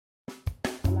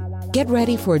Get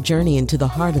ready for a journey into the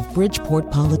heart of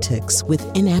Bridgeport politics with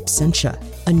In Absentia,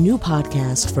 a new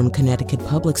podcast from Connecticut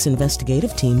Public's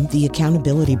investigative team, The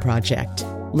Accountability Project.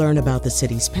 Learn about the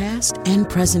city's past and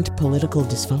present political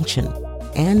dysfunction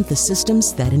and the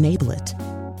systems that enable it.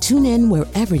 Tune in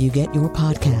wherever you get your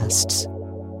podcasts.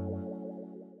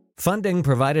 Funding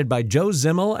provided by Joe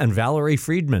Zimmel and Valerie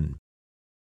Friedman.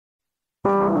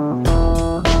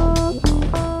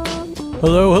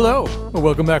 Hello.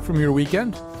 Welcome back from your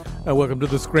weekend. Welcome to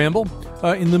The Scramble.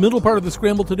 In the middle part of The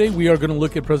Scramble today, we are going to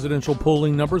look at presidential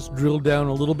polling numbers, drill down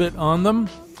a little bit on them,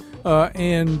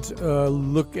 and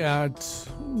look at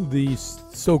the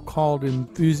so-called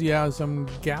enthusiasm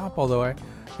gap, although I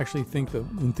actually think the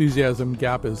enthusiasm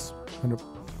gap is kind of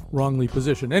wrongly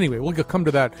positioned. Anyway, we'll come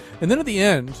to that. And then at the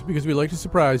end, because we like to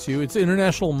surprise you, it's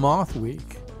International Moth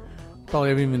Week. Probably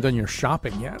haven't even done your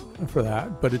shopping yet for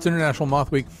that, but it's International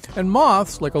Moth Week. And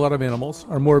moths, like a lot of animals,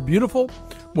 are more beautiful,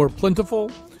 more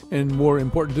plentiful, and more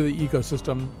important to the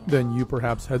ecosystem than you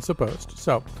perhaps had supposed.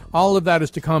 So all of that is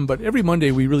to come, but every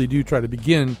Monday we really do try to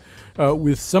begin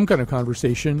with some kind of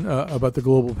conversation about the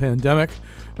global pandemic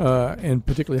and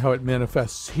particularly how it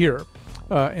manifests here.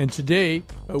 And today,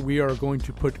 we are going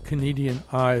to put Canadian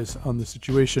eyes on the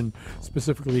situation,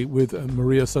 specifically with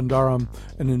Maria Sundaram,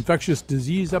 an infectious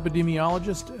disease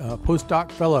epidemiologist,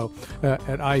 postdoc fellow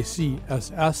at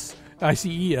ICES,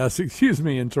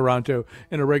 in Toronto,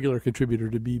 and a regular contributor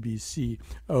to BBC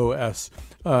OS.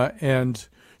 And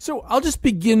so I'll just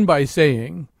begin by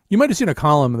saying, you might have seen a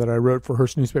column that I wrote for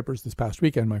Hearst Newspapers this past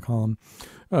weekend, my column,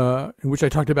 in which I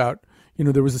talked about,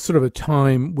 there was a sort of a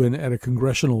time when at a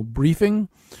congressional briefing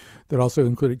that also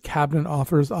included cabinet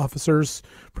officers,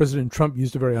 President Trump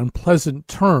used a very unpleasant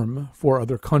term for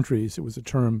other countries. It was a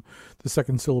term, the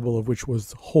second syllable of which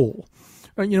was whole.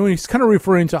 He's kind of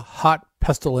referring to hot,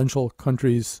 pestilential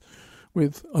countries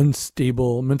with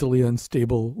mentally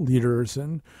unstable leaders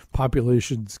and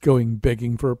populations going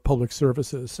begging for public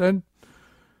services. And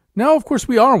now, of course,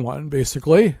 we are one,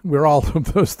 basically. We're all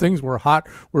of those things. We're hot.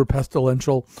 We're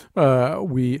pestilential.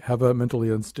 We have a mentally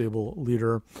unstable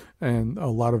leader, and a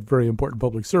lot of very important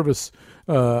public service,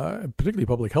 particularly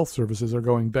public health services, are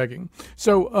going begging.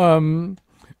 So,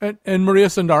 and Maria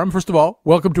Sundaram, first of all,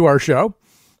 welcome to our show.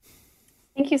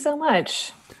 Thank you so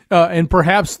much. And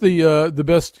perhaps the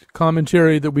best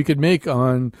commentary that we could make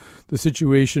on the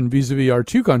situation vis-a-vis our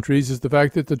two countries is the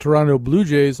fact that the Toronto Blue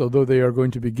Jays, although they are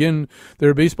going to begin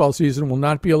their baseball season, will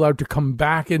not be allowed to come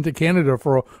back into Canada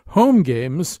for home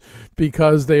games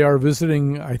because they are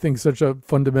visiting, I think, such a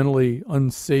fundamentally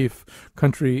unsafe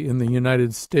country in the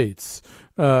United States.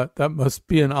 That must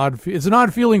be it's an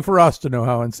odd feeling for us to know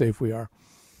how unsafe we are.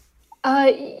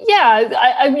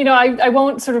 I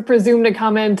won't sort of presume to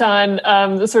comment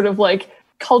on the sort of like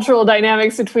cultural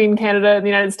dynamics between Canada and the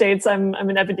United States. I'm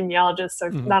an epidemiologist, so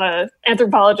not an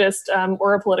anthropologist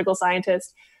or a political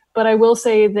scientist. But I will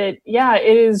say that,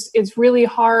 it's really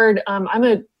hard.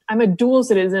 I'm a dual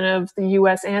citizen of the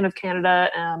U.S. and of Canada,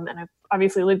 and I've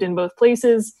obviously lived in both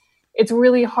places. It's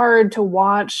really hard to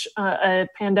watch a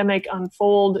pandemic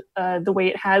unfold the way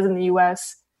it has in the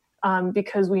U.S.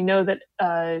 Because we know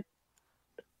that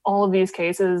all of these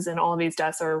cases and all of these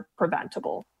deaths are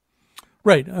preventable.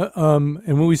 Right. And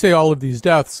when we say all of these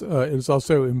deaths, it's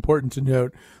also important to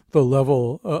note the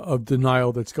level of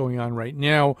denial that's going on right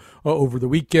now. Over the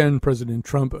weekend, President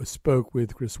Trump spoke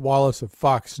with Chris Wallace of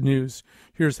Fox News.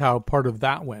 Here's how part of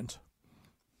that went.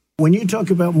 When you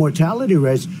talk about mortality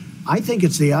rates, I think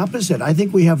it's the opposite. I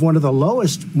think we have one of the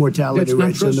lowest mortality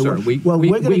rates in the world.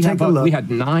 We're going to take a look. We had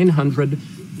 900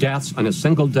 deaths on a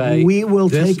single day. We will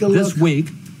take a look. This week.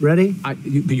 Ready?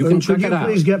 You can check it out. Could you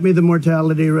please get me the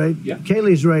mortality rate? Yeah.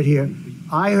 Kaylee's right here.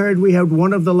 I heard we had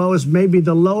one of the lowest, maybe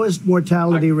the lowest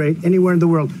mortality rate anywhere in the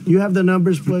world. You have the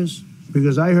numbers, please?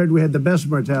 Because I heard we had the best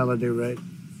mortality rate.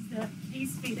 The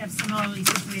case rate of similarly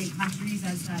situated countries,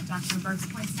 as Dr. Burks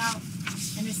points out,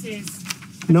 and this is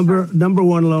number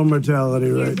one low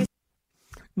mortality rate.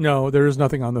 No, there is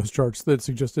nothing on those charts that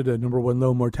suggested a number one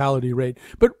low mortality rate.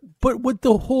 But what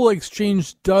the whole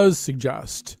exchange does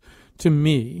suggest to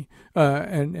me, but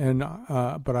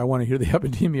I want to hear the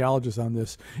epidemiologist on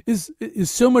this, is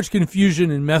so much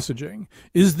confusion in messaging.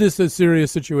 Is this a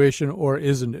serious situation or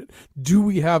isn't it? Do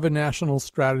we have a national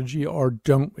strategy or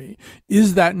don't we?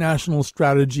 Is that national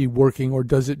strategy working or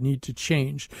does it need to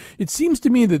change? It seems to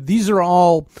me that these are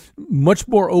all much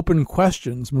more open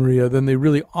questions, Maria, than they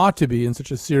really ought to be in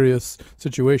such a serious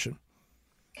situation.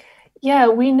 Yeah,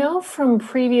 we know from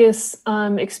previous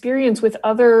experience with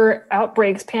other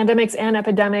outbreaks, pandemics and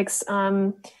epidemics,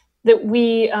 that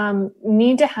we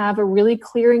need to have a really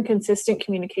clear and consistent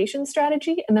communication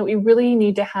strategy, and that we really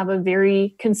need to have a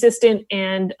very consistent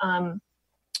and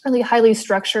really highly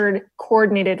structured,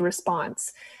 coordinated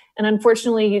response. And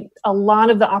unfortunately, a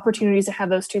lot of the opportunities to have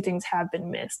those two things have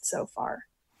been missed so far.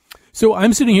 So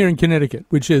I'm sitting here in Connecticut,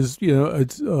 which is,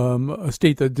 it's a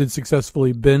state that did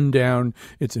successfully bend down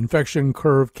its infection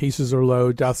curve. Cases are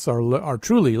low, deaths are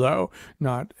truly low,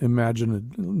 not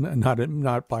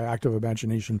by act of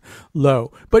imagination,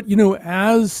 low. But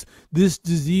as this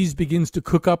disease begins to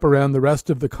cook up around the rest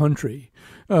of the country,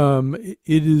 it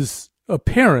is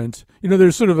apparent,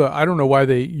 there's sort of I don't know why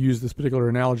they use this particular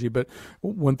analogy, but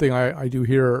one thing I do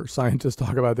hear scientists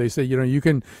talk about, they say, you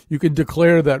can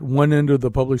declare that one end of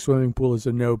the public swimming pool is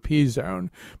a no pee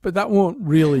zone, but that won't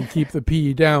really keep the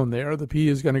pee down there. The pee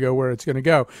is going to go where it's going to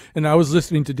go. And I was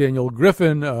listening to Daniel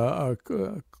Griffin, a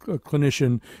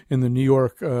clinician in the New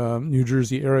York, New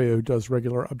Jersey area who does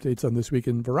regular updates on This Week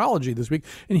in Virology this week.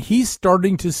 And he's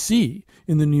starting to see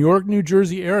in the New York, New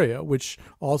Jersey area, which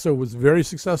also was very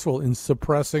successful in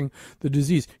suppressing the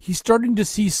disease, he's starting to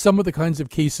see some of the kinds of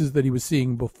cases that he was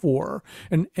seeing before.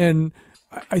 And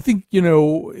I think,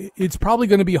 it's probably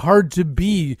going to be hard to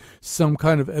be some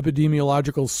kind of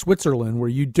epidemiological Switzerland where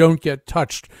you don't get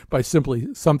touched by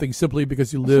simply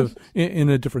because you live in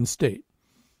a different state.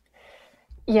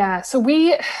 Yeah, so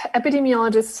we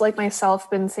epidemiologists like myself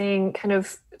been saying kind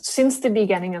of since the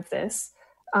beginning of this,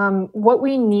 what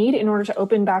we need in order to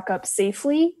open back up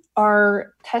safely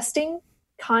are testing,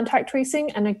 contact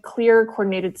tracing, and a clear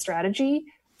coordinated strategy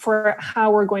for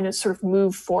how we're going to sort of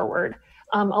move forward.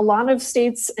 A lot of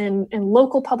states and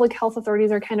local public health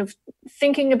authorities are kind of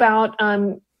thinking about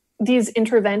these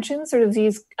interventions, sort of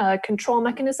these control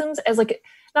mechanisms as like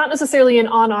not necessarily an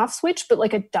on-off switch, but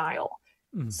like a dial.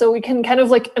 So we can kind of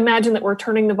like imagine that we're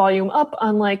turning the volume up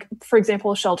on like, for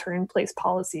example, shelter in place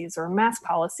policies or mask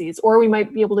policies, or we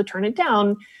might be able to turn it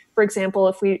down. For example,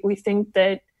 if we think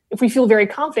that, if we feel very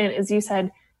confident, as you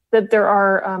said, that there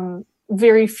are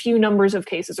very few numbers of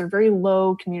cases or very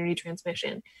low community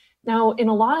transmission. Now, in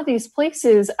a lot of these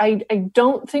places, I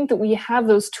don't think that we have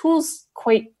those tools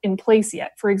quite in place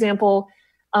yet. For example,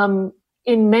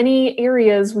 in many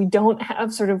areas, we don't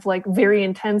have sort of like very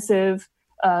intensive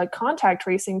contact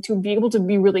tracing to be able to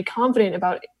be really confident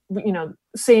about,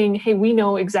 saying, hey, we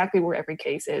know exactly where every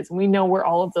case is, and we know where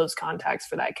all of those contacts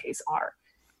for that case are.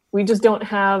 We just don't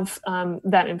have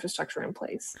that infrastructure in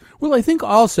place. Well, I think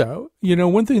also,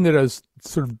 one thing that has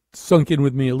sort of sunk in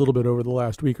with me a little bit over the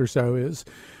last week or so is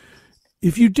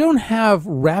if you don't have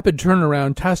rapid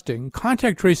turnaround testing,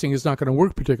 contact tracing is not going to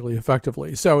work particularly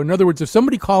effectively. So in other words, if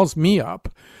somebody calls me up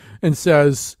and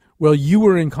says, well, you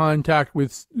were in contact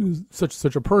with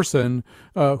such a person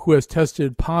who has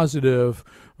tested positive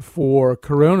for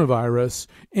coronavirus,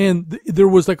 and there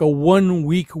was like a 1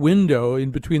 week window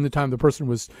in between the time the person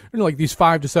was, like these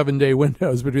 5 to 7 day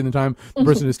windows between the time the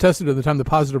person is tested and the time the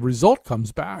positive result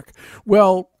comes back.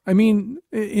 Well, I mean,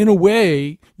 in a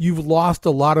way, you've lost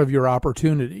a lot of your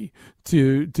opportunity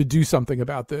to do something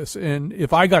about this. And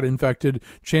if I got infected,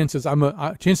 chances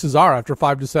are after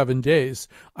 5 to 7 days,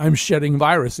 I'm shedding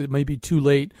virus. It may be too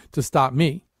late to stop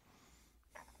me.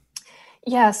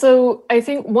 Yeah, so I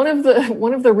think one of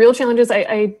the real challenges,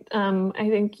 I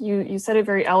think you said it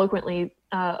very eloquently,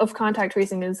 of contact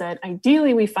tracing is that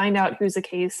ideally we find out who's a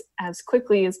case as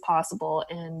quickly as possible,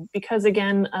 and because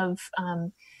again of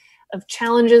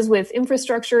challenges with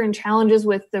infrastructure and challenges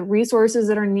with the resources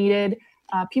that are needed,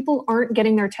 people aren't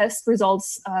getting their test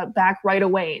results back right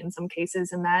away in some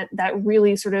cases, and that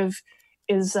really sort of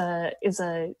is a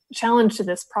challenge to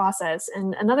this process.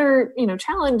 And another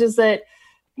challenge is that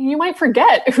you might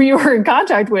forget who you were in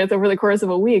contact with over the course of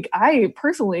a week. I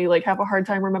personally have a hard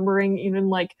time remembering even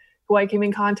who I came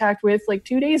in contact with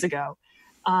 2 days ago.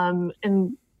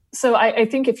 And so I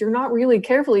think if you're not really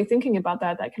carefully thinking about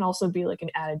that can also be an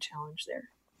added challenge there.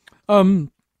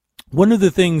 One of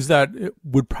the things that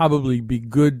would probably be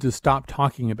good to stop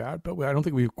talking about, but I don't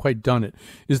think we've quite done it,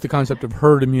 is the concept of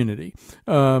herd immunity.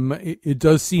 It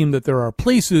does seem that there are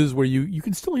places where you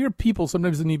can still hear people,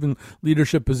 sometimes in even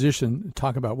leadership position,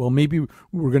 talk about, well, maybe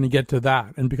we're going to get to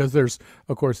that. And because there's,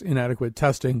 of course, inadequate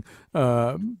testing,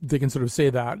 they can sort of say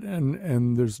that,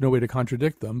 and there's no way to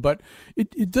contradict them. But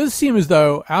it does seem as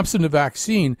though, absent a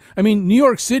vaccine, I mean, New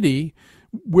York City,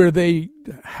 where they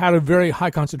had a very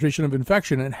high concentration of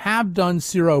infection and have done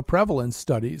seroprevalence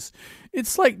studies,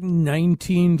 it's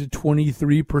 19 to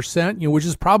 23%, which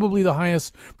is probably the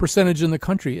highest percentage in the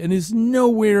country, and is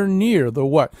nowhere near the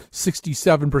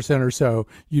 67% or so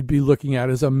you'd be looking at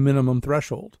as a minimum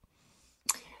threshold.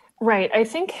 Right. I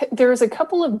think there's a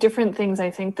couple of different things I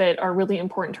think that are really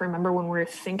important to remember when we're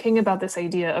thinking about this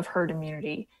idea of herd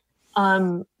immunity.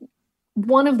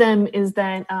 One of them is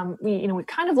that we're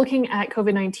kind of looking at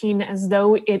COVID-19 as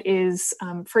though it is,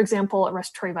 for example, a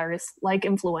respiratory virus like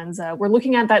influenza. We're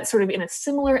looking at that sort of in a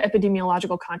similar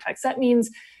epidemiological context. That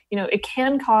means, it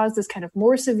can cause this kind of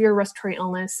more severe respiratory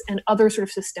illness and other sort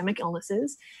of systemic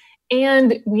illnesses.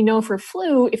 And we know for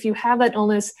flu, if you have that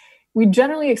illness, we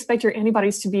generally expect your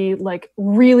antibodies to be like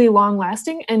really long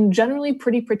lasting and generally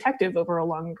pretty protective over a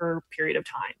longer period of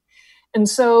time. And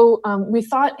so we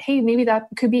thought, hey, maybe that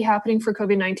could be happening for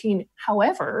COVID-19.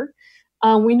 However,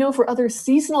 we know for other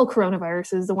seasonal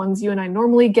coronaviruses, the ones you and I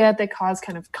normally get that cause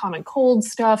kind of common cold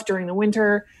stuff during the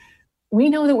winter, we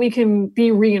know that we can be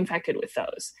reinfected with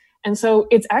those. And so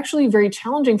it's actually very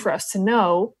challenging for us to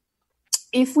know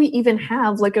if we even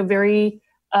have like a very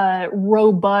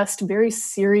robust, very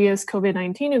serious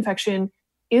COVID-19 infection,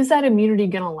 is that immunity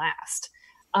going to last?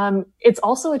 It's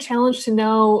also a challenge to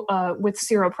know with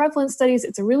seroprevalence studies.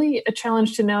 It's really a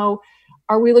challenge to know,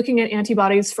 are we looking at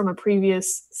antibodies from a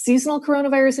previous seasonal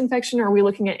coronavirus infection? Or are we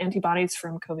looking at antibodies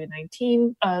from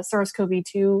COVID-19,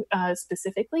 SARS-CoV-2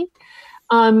 specifically?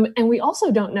 And we also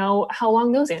don't know how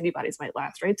long those antibodies might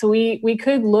last, right? So we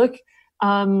could look,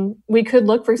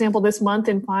 for example, this month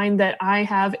and find that I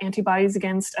have antibodies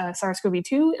against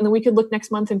SARS-CoV-2, and then we could look next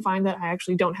month and find that I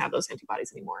actually don't have those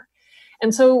antibodies anymore.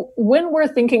 And so when we're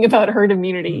thinking about herd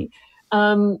immunity,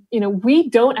 we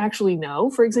don't actually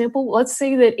know. For example, let's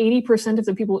say that 80% of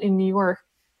the people in New York,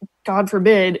 God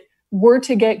forbid, were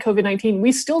to get COVID-19.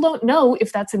 We still don't know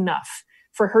if that's enough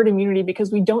for herd immunity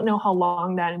because we don't know how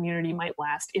long that immunity might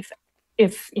last,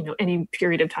 if any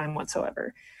period of time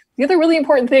whatsoever. The other really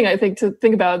important thing I think to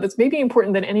think about that's maybe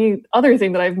important than any other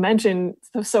thing that I've mentioned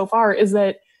so far is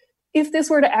that if this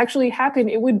were to actually happen,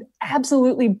 it would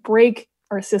absolutely break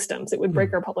our systems. It would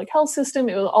break our public health system.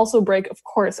 It would also break, of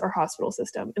course, our hospital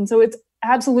system. And so it's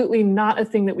absolutely not a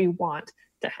thing that we want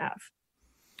to have.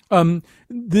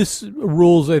 This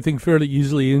rolls, I think, fairly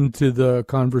easily into the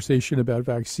conversation about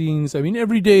vaccines. I mean,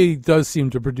 every day does seem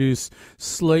to produce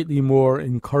slightly more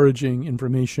encouraging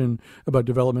information about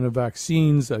development of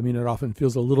vaccines. I mean, it often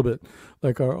feels a little bit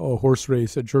like a horse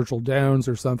race at Churchill Downs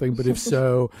or something, but if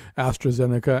so,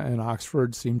 AstraZeneca and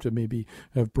Oxford seem to maybe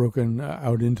have broken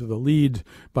out into the lead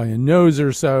by a nose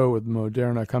or so, with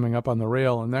Moderna coming up on the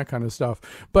rail and that kind of stuff.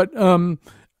 But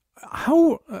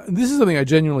this is something I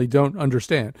genuinely don't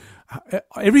understand.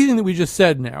 Everything that we just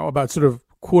said now about sort of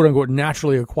quote unquote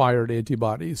naturally acquired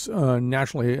antibodies,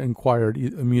 naturally acquired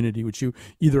immunity, which you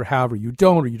either have or you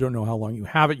don't know how long you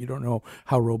have it. You don't know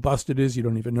how robust it is. You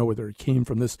don't even know whether it came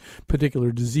from this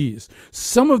particular disease.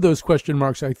 Some of those question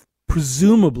marks,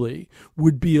 presumably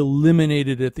would be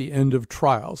eliminated at the end of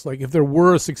trials. Like if there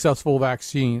were a successful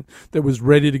vaccine that was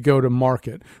ready to go to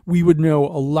market, we would know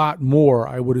a lot more,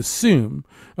 I would assume,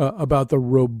 about the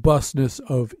robustness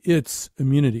of its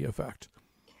immunity effect.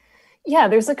 Yeah,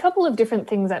 there's a couple of different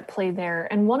things at play there.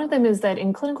 And one of them is that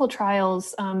in clinical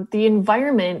trials, the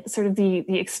environment, sort of the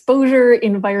exposure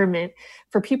environment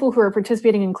for people who are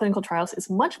participating in clinical trials is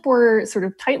much more sort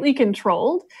of tightly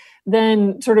controlled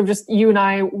than sort of just you and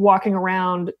I walking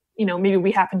around, maybe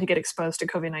we happen to get exposed to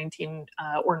COVID-19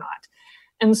 or not.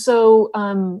 And so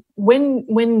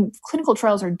when clinical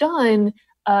trials are done,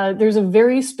 there's a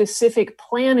very specific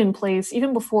plan in place,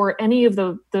 even before any of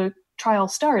the trial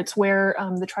starts, where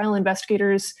the trial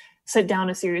investigators set down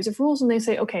a series of rules and they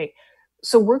say, okay,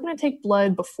 so we're going to take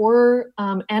blood before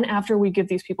and after we give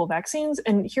these people vaccines,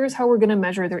 and here's how we're going to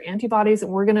measure their antibodies,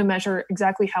 and we're going to measure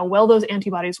exactly how well those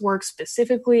antibodies work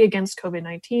specifically against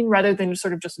COVID-19, rather than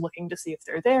sort of just looking to see if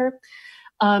they're there.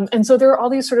 And so there are all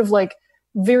these sort of like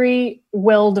very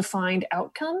well-defined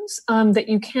outcomes that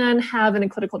you can have in a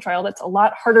clinical trial. That's a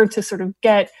lot harder to sort of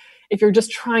get if you're just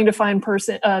trying to find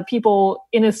people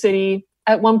in a city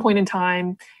at one point in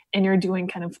time, and you're doing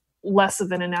kind of less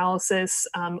of an analysis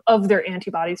of their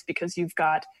antibodies because you've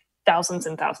got thousands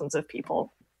and thousands of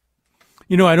people.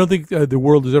 I don't think the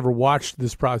world has ever watched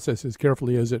this process as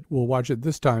carefully as it will watch it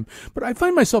this time. But I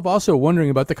find myself also wondering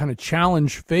about the kind of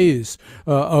challenge phase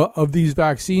of these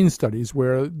vaccine studies,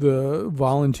 where the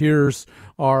volunteers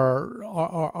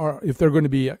are if they're going to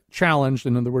be challenged,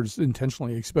 in other words,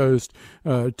 intentionally exposed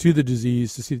to the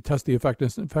disease to test the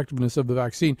effectiveness of the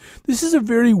vaccine. This is a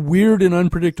very weird and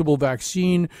unpredictable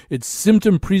vaccine. Its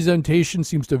symptom presentation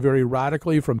seems to vary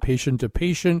radically from patient to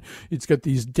patient. It's got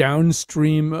these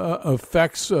downstream effects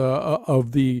effects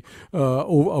of an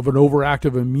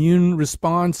overactive immune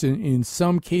response. In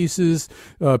some cases,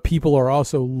 people are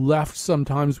also left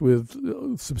sometimes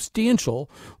with substantial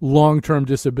long-term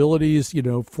disabilities.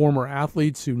 Former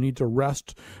athletes who need to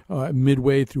rest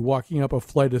midway through walking up a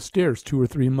flight of stairs 2 or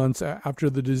 3 months after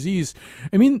the disease.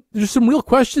 I mean, there's some real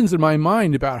questions in my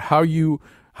mind about how you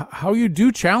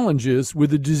do challenges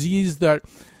with a disease that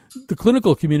the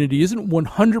clinical community isn't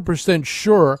 100%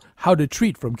 sure how to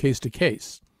treat from case to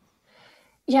case.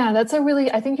 Yeah,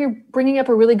 I think you're bringing up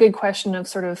a really good question of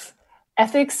sort of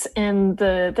ethics and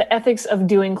the ethics of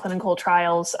doing clinical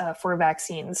trials for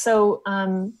vaccines. So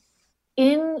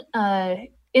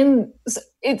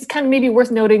it's kind of maybe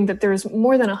worth noting that there's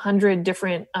more than 100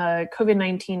 different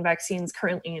COVID-19 vaccines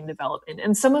currently in development.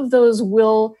 And some of those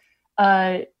will,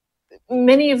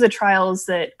 many of the trials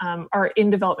that are in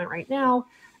development right now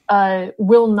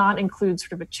will not include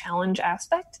sort of a challenge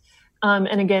aspect.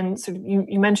 And again, sort of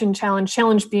you mentioned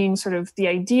challenge being sort of the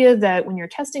idea that when you're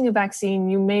testing a vaccine,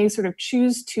 you may sort of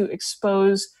choose to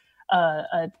expose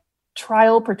a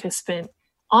trial participant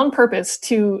on purpose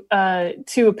to a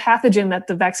pathogen that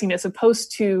the vaccine is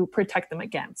supposed to protect them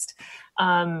against.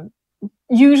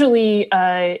 Usually,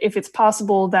 if it's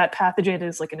possible, that pathogen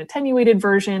is like an attenuated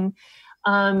version.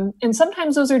 And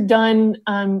sometimes those are done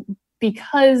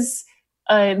because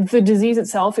the disease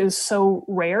itself is so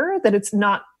rare that it's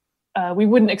not, we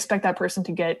wouldn't expect that person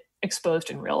to get exposed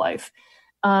in real life.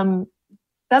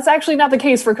 That's actually not the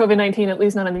case for COVID-19, at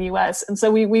least not in the US. And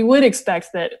so we would expect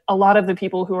that a lot of the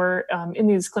people who are in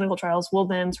these clinical trials will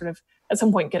then sort of at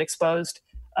some point get exposed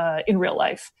in real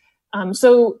life.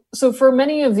 So for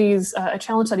many of these, a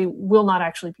challenge study will not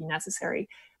actually be necessary.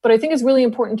 But I think it's really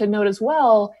important to note as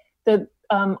well that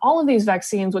all of these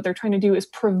vaccines, what they're trying to do is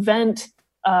prevent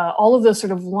all of those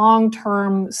sort of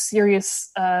long-term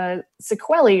serious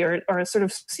sequelae or sort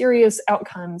of serious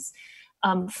outcomes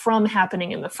from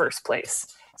happening in the first place.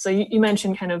 So you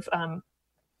mentioned kind of,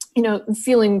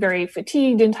 feeling very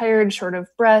fatigued and tired, short of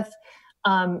breath,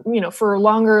 for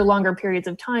longer periods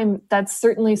of time. That's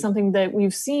certainly something that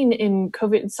we've seen in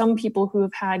COVID, some people who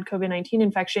have had COVID-19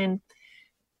 infection.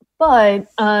 But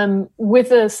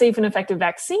with a safe and effective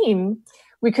vaccine,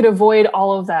 we could avoid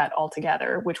all of that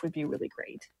altogether, which would be really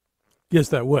great. Yes,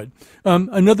 that would.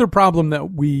 Another problem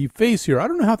that we face here, I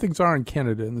don't know how things are in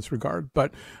Canada in this regard,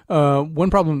 but one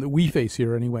problem that we face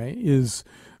here anyway is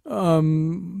we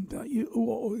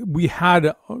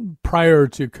had, prior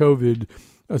to COVID,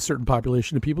 a certain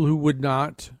population of people who would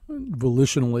not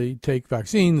volitionally take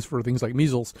vaccines for things like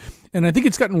measles. And I think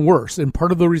it's gotten worse. And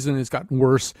part of the reason it's gotten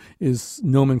worse is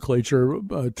nomenclature,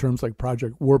 terms like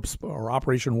Project Warp or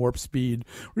Operation Warp Speed,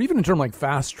 or even a term like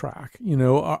Fast Track,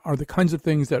 are the kinds of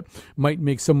things that might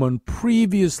make someone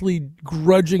previously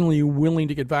grudgingly willing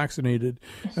to get vaccinated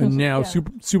and now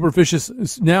suspicious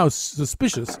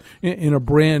in a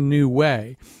brand new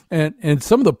way. And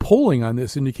some of the polling on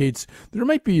this indicates there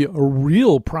might be a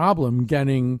real problem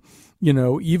getting,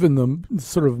 even the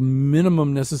sort of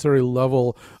minimum necessary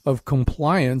level of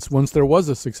compliance once there was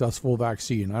a successful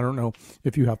vaccine. I don't know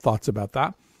if you have thoughts about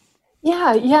that.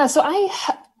 Yeah. So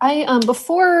I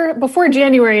before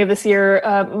January of this year,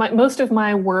 most of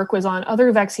my work was on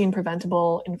other vaccine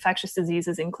preventable infectious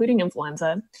diseases, including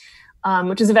influenza,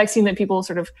 which is a vaccine that people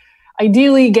sort of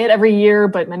ideally get every year,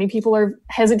 but many people are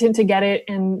hesitant to get it.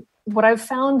 And what I've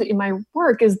found in my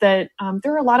work is that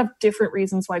there are a lot of different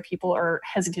reasons why people are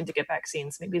hesitant to get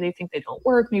vaccines. Maybe they think they don't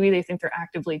work. Maybe they think they're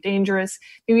actively dangerous.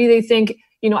 Maybe they think,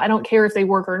 I don't care if they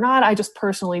work or not. I just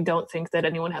personally don't think that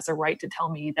anyone has a right to tell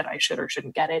me that I should or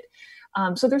shouldn't get it.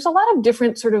 So there's a lot of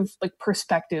different sort of like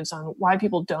perspectives on why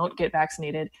people don't get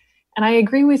vaccinated. And I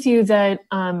agree with you that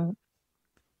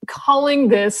calling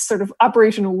this sort of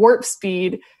Operation Warp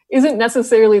Speed isn't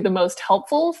necessarily the most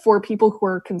helpful for people who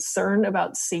are concerned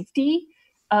about safety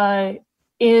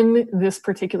in this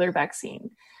particular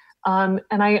vaccine. And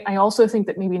I also think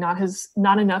that maybe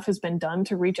not enough has been done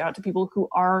to reach out to people who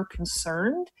are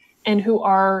concerned and who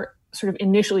are sort of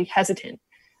initially hesitant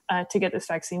to get this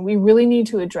vaccine. We really need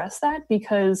to address that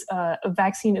because a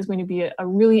vaccine is going to be a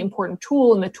really important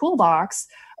tool in the toolbox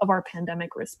of our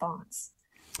pandemic response.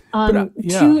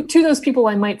 To those people,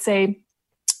 I might say,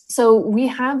 so we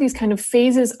have these kind of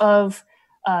phases of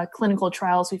clinical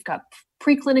trials. We've got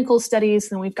preclinical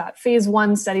studies, and then we've got phase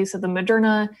 1 studies. So the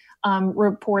Moderna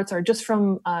reports are just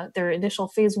from their initial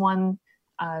phase 1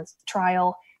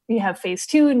 trial. We have phase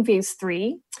 2 and phase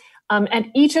 3. At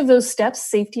each of those steps,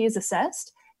 safety is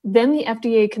assessed. Then the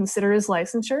FDA considers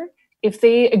licensure. If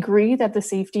they agree that the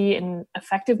safety and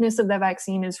effectiveness of the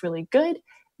vaccine is really good,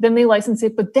 then they license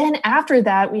it. But then after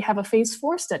that, we have a phase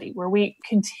 4 study where we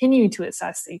continue to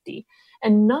assess safety.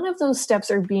 And none of those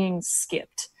steps are being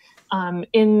skipped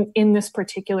in this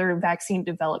particular vaccine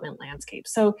development landscape.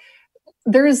 So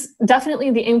there's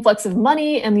definitely the influx of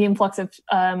money, and the influx of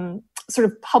sort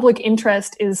of public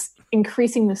interest is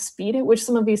increasing the speed at which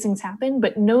some of these things happen,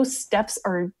 but no steps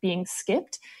are being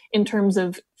skipped in terms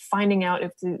of finding out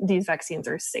if these vaccines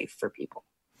are safe for people.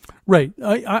 Right.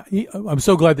 I'm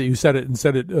so glad that you said it and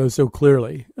said it so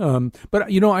clearly.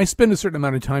 But, I spend a certain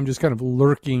amount of time just kind of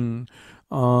lurking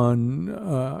on,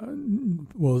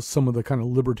 some of the kind of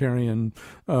libertarian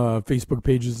Facebook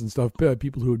pages and stuff,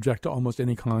 people who object to almost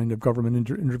any kind of government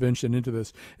intervention into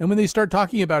this. And when they start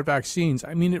talking about vaccines,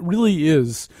 I mean, it really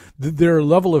is, their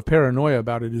level of paranoia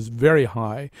about it is very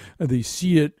high. They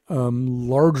see it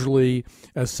largely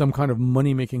as some kind of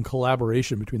money-making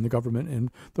collaboration between the government and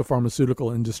the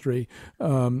pharmaceutical industry.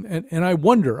 And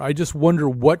I just wonder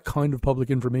what kind of public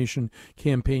information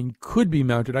campaign could be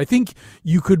mounted. I think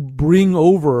you could bring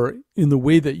over, in the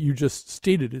way that you just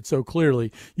stated it so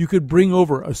clearly, you could bring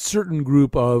over a certain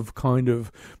group of kind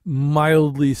of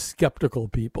mildly skeptical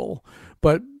people.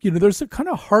 But, there's a kind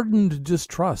of hardened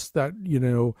distrust that,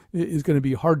 is going to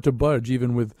be hard to budge,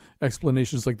 even with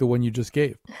explanations like the one you just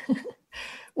gave.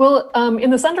 Well, in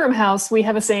the Sunderham House, we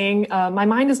have a saying, my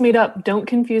mind is made up, don't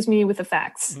confuse me with the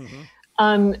facts. Mm-hmm.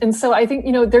 And so I think,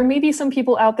 there may be some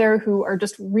people out there who are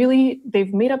just really,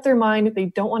 they've made up their mind. They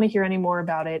don't want to hear any more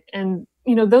about it. And,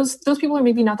 those people are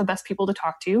maybe not the best people to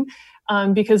talk to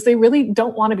because they really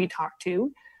don't want to be talked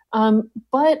to.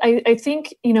 But I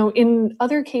think, in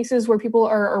other cases where people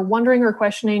are wondering or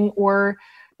questioning, or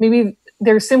maybe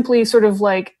they're simply sort of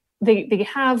like, they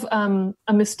have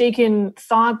a mistaken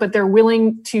thought, but they're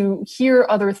willing to hear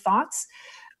other thoughts.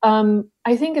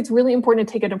 I think it's really important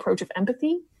to take an approach of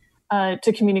empathy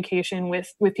to communication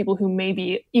with people who may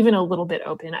be even a little bit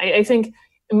open. I think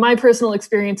in my personal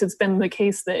experience, it's been the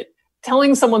case that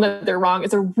telling someone that they're wrong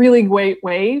is a really great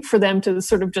way for them to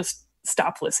sort of just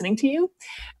stop listening to you.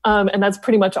 And that's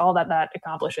pretty much all that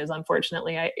accomplishes,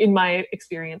 unfortunately, in my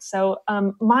experience. So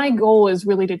my goal is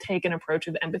really to take an approach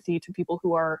of empathy to people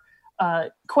who are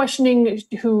questioning,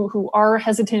 who are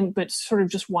hesitant, but sort of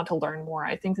just want to learn more.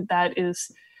 I think that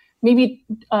is maybe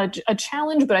a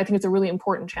challenge, but I think it's a really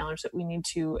important challenge that we need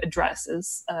to address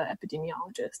as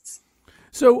epidemiologists.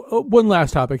 So one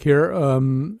last topic here.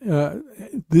 On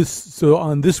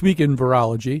This Week in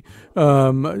Virology,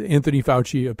 Anthony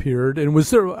Fauci appeared and was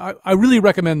there. I really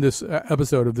recommend this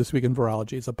episode of This Week in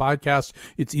Virology. It's a podcast.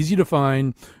 It's easy to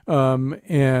find,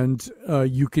 and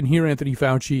you can hear Anthony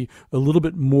Fauci a little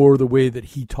bit more the way that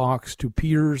he talks to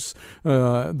peers,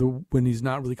 when he's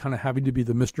not really kind of having to be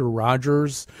the Mr.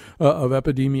 Rogers of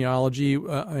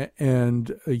epidemiology,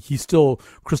 and he's still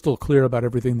crystal clear about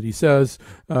everything that he says,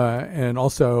 and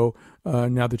also,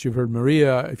 now that you've heard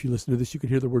Maria, if you listen to this, you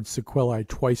could hear the word sequelae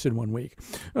twice in 1 week.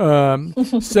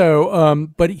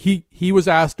 But he was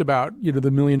asked about, the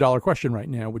 $1 million question right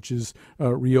now, which is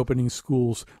reopening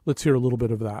schools. Let's hear a little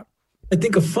bit of that. I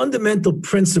think a fundamental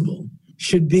principle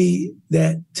should be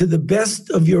that to the best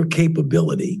of your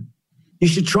capability, you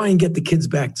should try and get the kids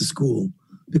back to school.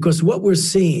 Because what we're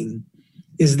seeing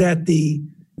is that the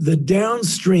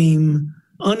downstream,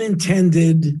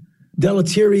 unintended,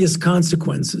 deleterious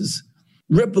consequences,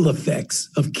 ripple effects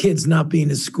of kids not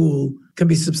being at school can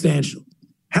be substantial.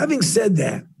 Having said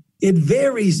that, it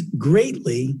varies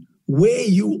greatly where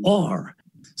you are.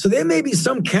 So there may be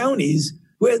some counties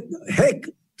where, heck,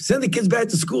 send the kids back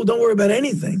to school, don't worry about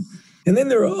anything. And then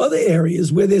there are other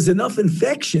areas where there's enough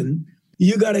infection,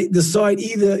 you got to decide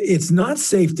either it's not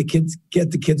safe to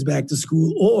get the kids back to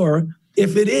school, or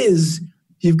if it is,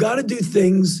 you've got to do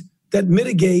things that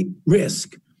mitigate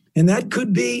risk. And that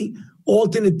could be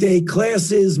alternate day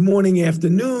classes, morning,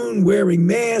 afternoon, wearing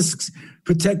masks,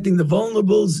 protecting the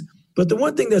vulnerables. But the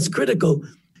one thing that's critical,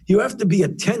 you have to be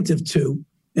attentive to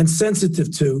and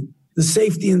sensitive to the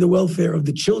safety and the welfare of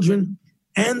the children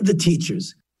and the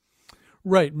teachers.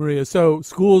 Right, Maria. So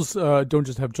schools don't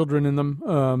just have children in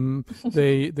them.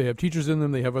 They have teachers in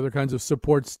them. They have other kinds of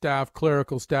support staff,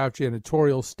 clerical staff,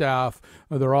 janitorial staff.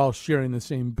 They're all sharing the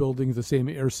same buildings, the same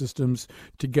air systems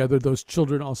together. Those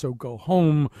children also go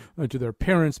home to their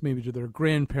parents, maybe to their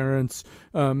grandparents.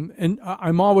 And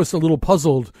I'm always a little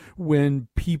puzzled when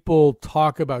people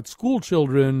talk about school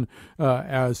children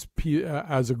as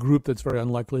a group that's very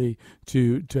unlikely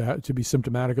to be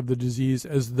symptomatic of the disease,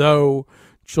 as though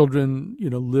children,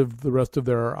 lived the rest of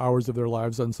their hours of their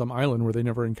lives on some island where they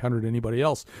never encountered anybody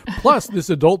else. Plus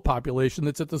this adult population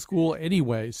that's at the school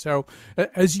anyway. So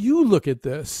as you look at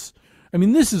this, I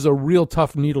mean, this is a real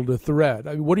tough needle to thread.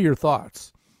 I mean, what are your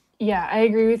thoughts? Yeah, I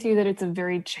agree with you that it's a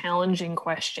very challenging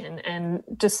question. And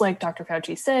just like Dr.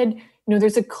 Fauci said,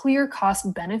 there's a clear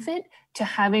cost benefit to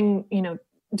having,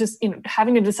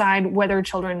 having to decide whether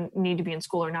children need to be in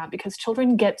school or not, because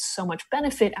children get so much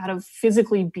benefit out of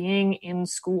physically being in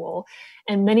school.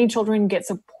 And many children get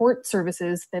support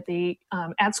services that they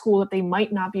at school that they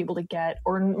might not be able to get,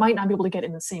 or might not be able to get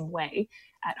in the same way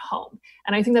at home.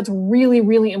 And I think that's really,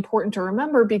 really important to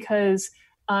remember, because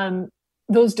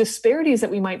those disparities that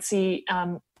we might see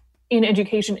in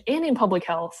education and in public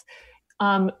health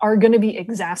are going to be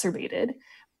exacerbated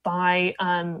by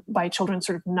children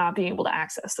sort of not being able to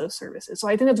access those services. So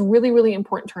I think that's really, really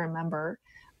important to remember.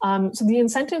 So the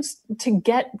incentives to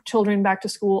get children back to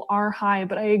school are high,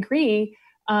 but I agree.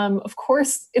 Of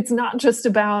course, it's not just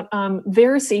about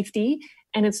their safety,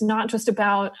 and it's not just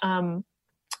about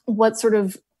what sort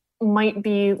of might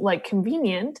be like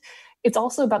convenient. It's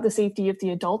also about the safety of the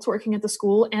adults working at the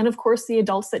school, and of course the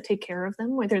adults that take care of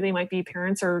them, whether they might be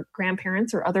parents or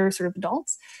grandparents or other sort of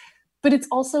adults. But it's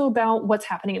also about what's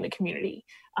happening in the community.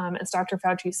 As Dr.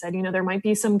 Fauci said, there might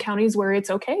be some counties where it's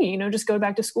okay, just go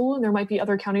back to school, and there might be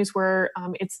other counties where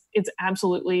it's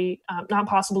absolutely not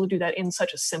possible to do that in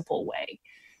such a simple way.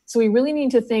 So we really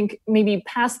need to think maybe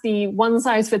past the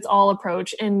one-size-fits-all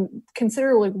approach and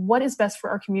consider like what is best for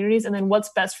our communities, and then what's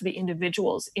best for the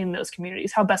individuals in those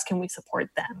communities. How best can we support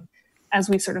them as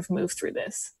we sort of move through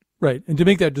this? Right. And to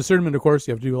make that discernment, of course,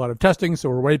 you have to do a lot of testing. So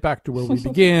we're right back to where we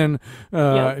began.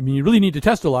 Yep. I mean, you really need to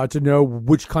test a lot to know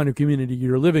which kind of community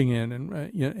you're living in.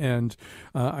 And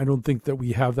I don't think that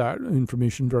we have that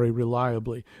information very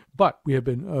reliably. But we have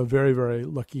been very, very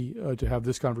lucky to have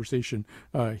this conversation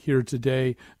here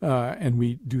today. And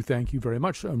we do thank you very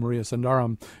much, Maria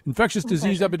Sundaram, infectious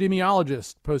disease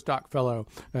epidemiologist, postdoc fellow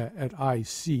at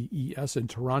ICES in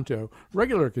Toronto,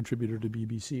 regular contributor to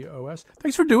BBC OS.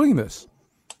 Thanks for doing this.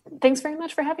 Thanks very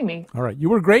much for having me. All right. You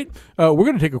were great. We're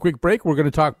going to take a quick break. We're going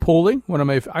to talk polling.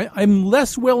 I'm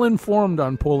less well informed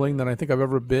on polling than I think I've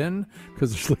ever been,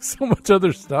 because there's like so much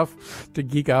other stuff to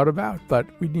geek out about, but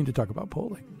we need to talk about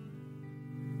polling.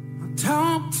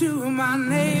 Talk to my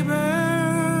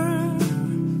neighbor,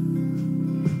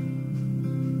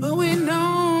 but we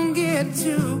don't get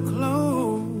too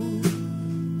close.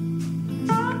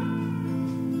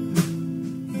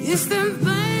 It's them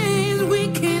things we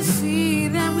can't see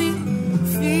that we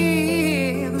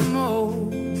fear the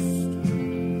most.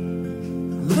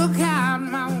 Look out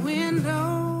my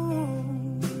window.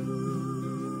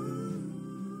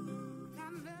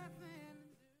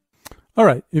 All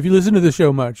right. If you listen to the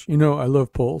show much, I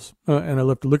love polls, and I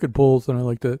love to look at polls, and I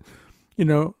like to,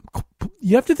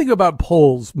 you have to think about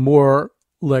polls more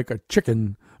like a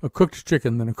cooked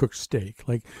chicken than a cooked steak.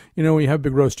 Like, when you have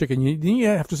big roast chicken, you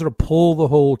have to sort of pull the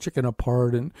whole chicken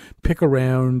apart and pick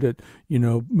around at,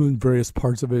 various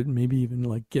parts of it, and maybe even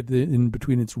like get in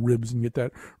between its ribs and get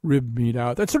that rib meat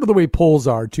out. That's sort of the way polls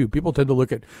are too. People tend to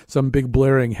look at some big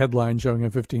blaring headline showing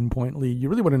a 15-point lead. You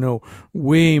really want to know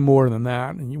way more than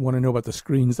that, and you want to know about the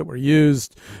screens that were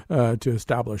used to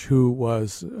establish who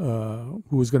was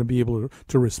going to be able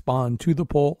to respond to the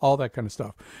poll, all that kind of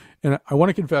stuff. And I want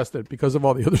to confess that because of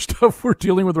all the other stuff we're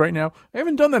dealing with right now, I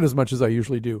haven't done that as much as I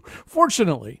usually do.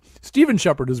 Fortunately, Stephen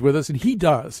Shepard is with us, and he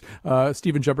does.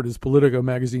 Stephen Shepard is Politico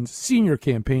Magazine's senior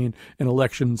campaign and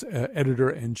elections editor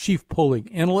and chief polling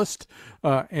analyst.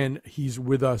 And he's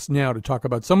with us now to talk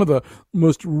about some of the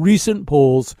most recent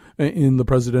polls in the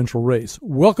presidential race.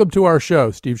 Welcome to our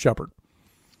show, Steve Shepard.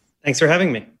 Thanks for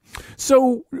having me.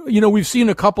 So, we've seen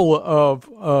a couple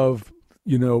of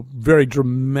very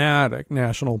dramatic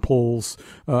national polls.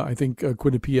 I think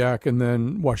Quinnipiac and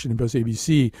then Washington Post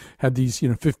ABC had these,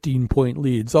 15-point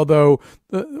leads. Although,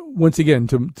 once again,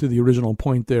 to the original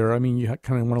point there, I mean, you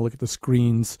kind of want to look at the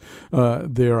screens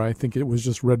there. I think it was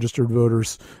just registered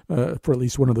voters for at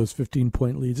least one of those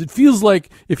 15-point leads. It feels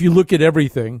like if you look at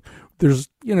everything, there's,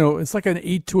 it's like an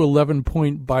 8 to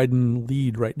 11-point Biden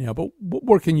lead right now. But what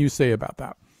more can you say about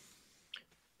that?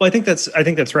 Well, I think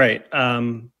that's right.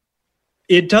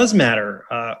 It does matter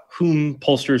whom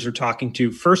pollsters are talking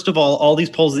to. First of all these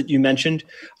polls that you mentioned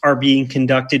are being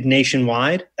conducted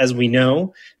nationwide. As we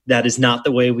know, that is not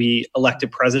the way we elect a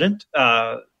president.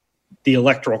 The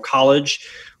Electoral College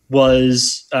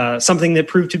was something that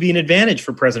proved to be an advantage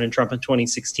for President Trump in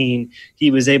 2016.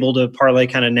 He was able to parlay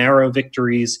kind of narrow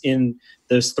victories in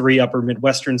those three upper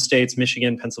Midwestern states,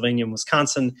 Michigan, Pennsylvania, and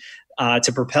Wisconsin,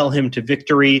 to propel him to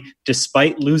victory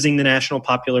despite losing the national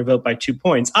popular vote by 2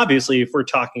 points. Obviously, if we're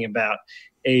talking about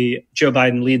a Joe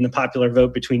Biden lead in the popular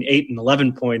vote between 8 and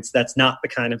 11 points. That's not the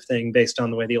kind of thing, based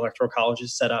on the way the Electoral College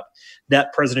is set up,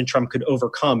 that President Trump could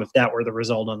overcome if that were the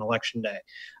result on Election Day.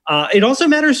 It also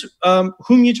matters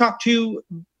whom you talk to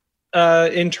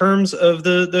in terms of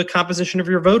the composition of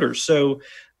your voters. So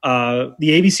the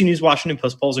ABC News Washington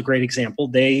Post poll is a great example.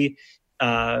 They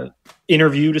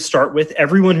interview, to start with,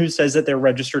 everyone who says that they're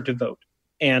registered to vote.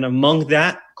 And among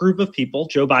that group of people,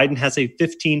 Joe Biden has a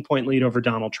 15-point lead over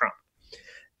Donald Trump.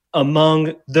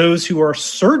 Among those who are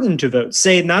certain to vote,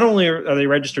 say not only are they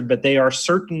registered, but they are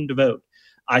certain to vote,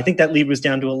 I think that lead was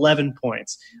down to 11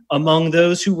 points. Among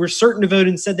those who were certain to vote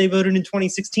and said they voted in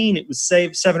 2016, it was,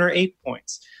 say, 7 or 8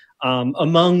 points.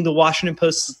 Among the Washington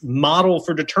Post's model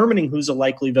for determining who's a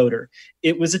likely voter,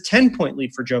 it was a 10-point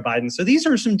lead for Joe Biden. So these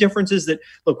are some differences that,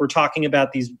 look, we're talking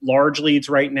about these large leads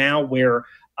right now where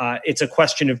it's a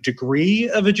question of degree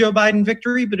of a Joe Biden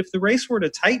victory. But if the race were to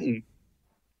tighten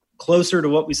closer to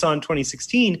what we saw in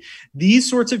 2016, these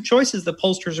sorts of choices that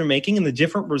pollsters are making and the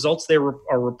different results they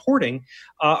are reporting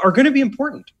are going to be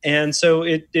important. And so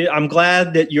I'm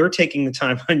glad that you're taking the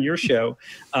time on your show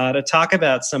to talk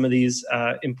about some of these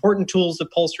important tools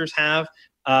that pollsters have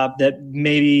that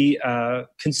maybe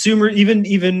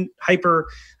even hyper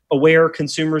aware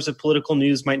consumers of political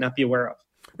news might not be aware of.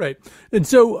 Right. And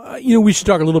so, we should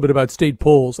talk a little bit about state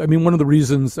polls. I mean, one of the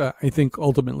reasons I think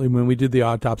ultimately when we did the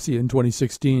autopsy in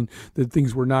 2016 that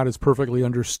things were not as perfectly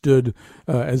understood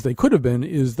as they could have been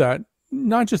is that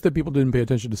not just that people didn't pay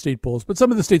attention to state polls, but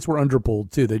some of the states were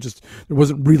underpolled too. There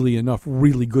wasn't really enough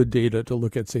really good data to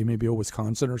look at, say, maybe a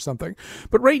Wisconsin or something.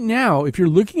 But right now, if you're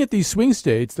looking at these swing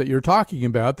states that you're talking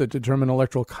about that determine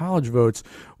electoral college votes,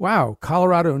 wow,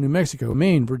 Colorado, New Mexico,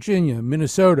 Maine, Virginia,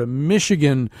 Minnesota,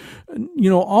 Michigan,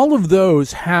 all of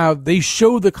those they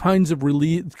show the kinds of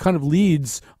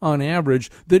leads on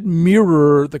average that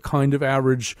mirror the kind of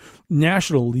average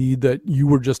national lead that you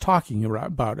were just talking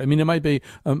about. I mean, it might be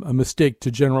a mistake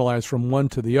to generalize from one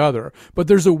to the other, but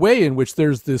there's a way in which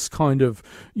there's this kind of,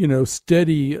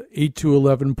 steady 8 to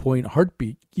 11 point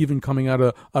heartbeat even coming out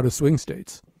of swing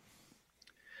states.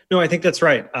 No, I think that's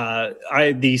right.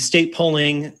 The state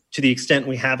polling, to the extent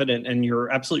we have it, and you're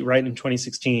absolutely right, in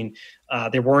 2016,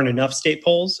 there weren't enough state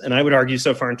polls. And I would argue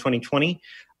so far in 2020,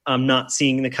 I'm not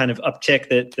seeing the kind of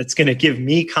uptick that's going to give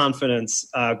me confidence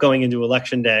going into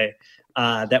Election Day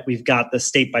that we've got the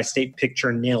state-by-state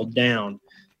picture nailed down.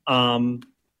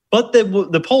 But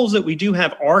the polls that we do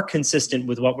have are consistent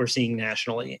with what we're seeing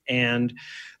nationally. And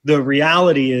the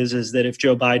reality is that if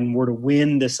Joe Biden were to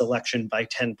win this election by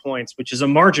 10 points, which is a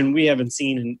margin we haven't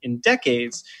seen in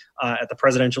decades at the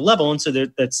presidential level, and so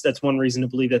that's one reason to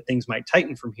believe that things might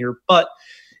tighten from here. But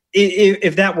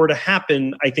if that were to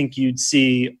happen, I think you'd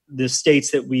see the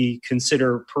states that we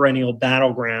consider perennial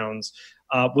battlegrounds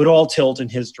would all tilt in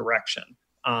his direction.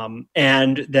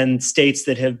 And then states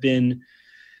that have been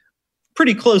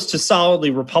pretty close to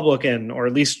solidly Republican, or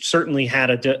at least certainly had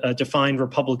a defined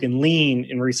Republican lean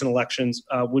in recent elections,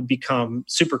 would become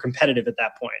super competitive at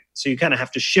that point. So you kind of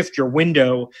have to shift your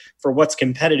window for what's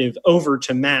competitive over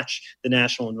to match the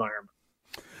national environment.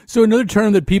 So another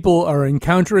term that people are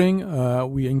encountering,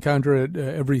 we encounter it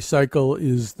every cycle,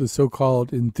 is the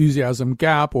so-called enthusiasm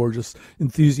gap, or just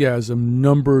enthusiasm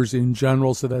numbers in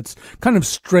general. So that's kind of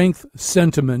strength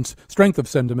of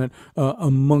sentiment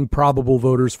among probable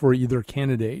voters for either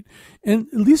candidate. And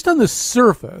at least on the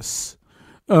surface,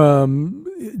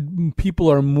 people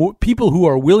who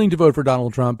are willing to vote for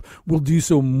Donald Trump will do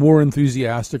so more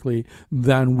enthusiastically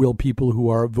than will people who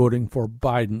are voting for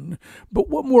Biden. But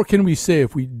what more can we say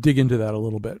if we dig into that a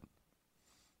little bit?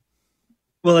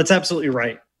 Well, that's absolutely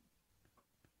right.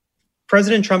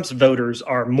 President Trump's voters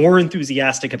are more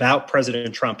enthusiastic about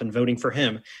President Trump and voting for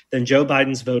him than Joe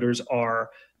Biden's voters are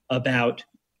about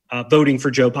voting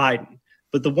for Joe Biden.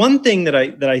 But the one thing that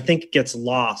I think gets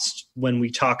lost when we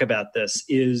talk about this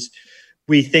is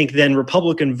we think then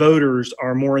Republican voters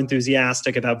are more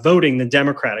enthusiastic about voting than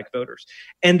Democratic voters.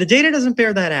 And the data doesn't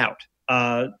bear that out.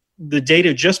 The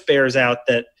data just bears out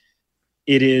that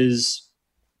it is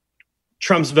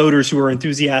Trump's voters who are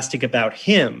enthusiastic about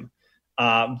him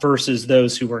versus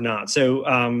those who are not. So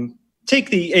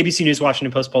take the ABC News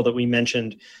Washington Post poll that we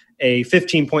mentioned, a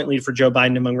 15-point lead for Joe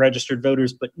Biden among registered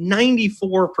voters, but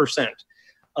 94%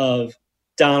 of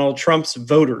Donald Trump's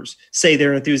voters say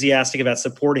they're enthusiastic about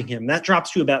supporting him. That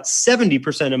drops to about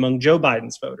 70% among Joe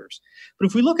Biden's voters. But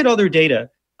if we look at other data,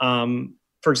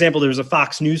 for example, there was a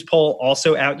Fox News poll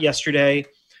also out yesterday,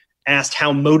 asked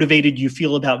how motivated you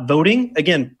feel about voting.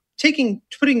 Again,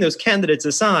 putting those candidates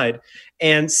aside,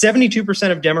 and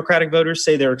 72% of Democratic voters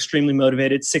say they're extremely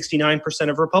motivated, 69%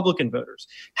 of Republican voters.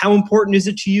 How important is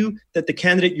it to you that the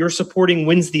candidate you're supporting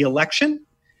wins the election?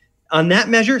 On that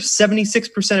measure,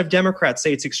 76% of Democrats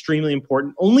say it's extremely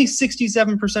important. Only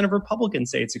 67% of Republicans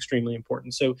say it's extremely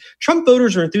important. So Trump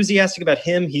voters are enthusiastic about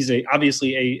him. He's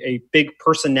obviously a big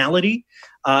personality.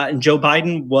 And Joe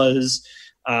Biden was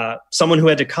someone who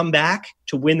had to come back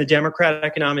to win the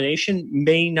Democratic nomination,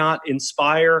 may not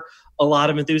inspire a lot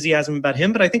of enthusiasm about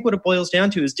him. But I think what it boils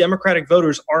down to is Democratic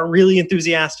voters are really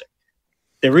enthusiastic.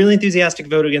 They're really enthusiastic to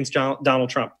vote against Donald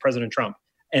Trump, President Trump.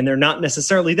 And they're not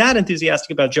necessarily that enthusiastic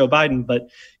about Joe Biden, but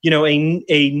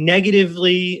a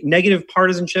negative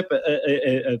partisanship,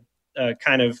 a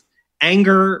kind of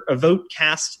anger, a vote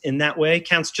cast in that way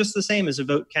counts just the same as a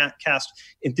vote cast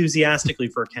enthusiastically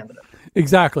for a candidate.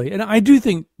 Exactly. And I do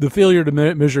think the failure to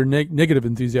measure negative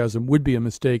enthusiasm would be a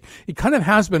mistake. It kind of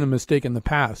has been a mistake in the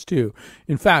past, too.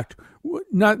 In fact,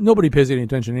 nobody pays any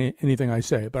attention to anything I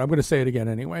say, but I'm going to say it again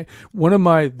anyway. One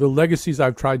of the legacies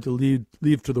I've tried to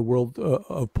leave to the world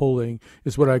of polling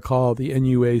is what I call the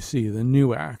NUAC, the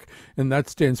NUAC, and that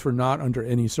stands for not under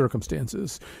any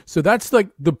circumstances. So that's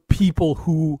like the people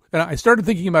who, and I started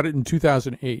thinking about it in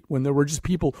 2008 when there were just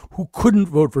people who couldn't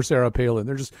vote for Sarah Palin.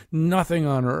 There's just nothing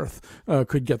on earth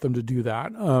could get them to do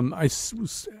that.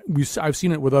 I've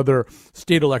seen it with other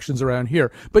state elections around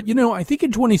here, but I think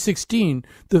in 2016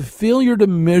 the failure to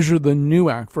measure the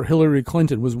NUAC for Hillary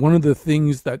Clinton was one of the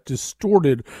things that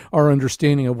distorted our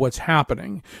understanding of what's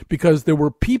happening, because there were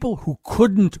people who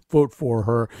couldn't vote for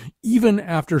her even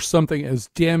after something as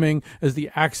damning as the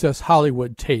Access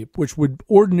Hollywood tape, which would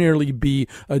ordinarily be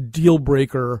a deal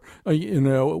breaker,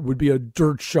 would be a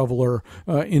dirt shoveler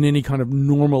in any kind of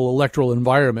normal electoral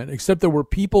environment, except there were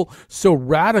people so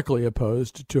radically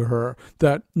opposed to her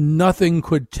that nothing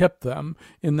could tip them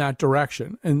in that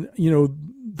direction. And,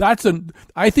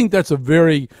 I think that's a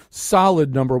very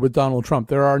solid number with Donald Trump.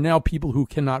 There are now people who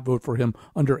cannot vote for him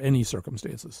under any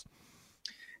circumstances.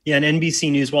 Yeah, an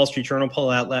NBC News Wall Street Journal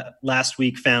poll out last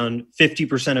week found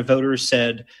 50% of voters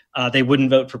said they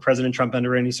wouldn't vote for President Trump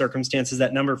under any circumstances.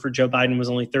 That number for Joe Biden was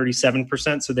only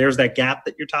 37%. So there's that gap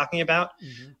that you're talking about.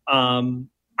 Mm-hmm.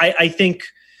 I think,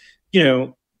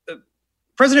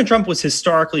 President Trump was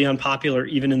historically unpopular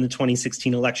even in the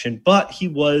 2016 election, but he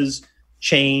was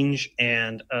change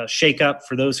and shake up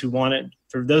for those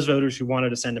voters who wanted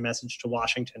to send a message to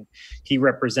Washington. He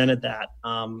represented that.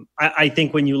 I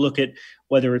think when you look at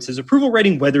whether it's his approval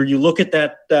rating, whether you look at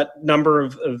that number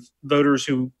of voters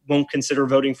who won't consider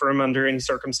voting for him under any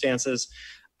circumstances,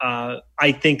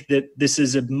 I think that this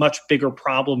is a much bigger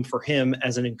problem for him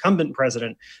as an incumbent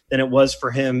president than it was for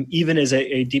him even as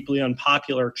a deeply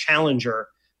unpopular challenger,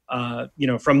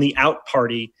 from the out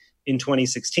party in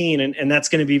 2016, and that's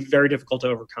going to be very difficult to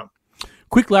overcome.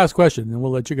 Quick last question, and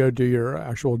we'll let you go do your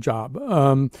actual job.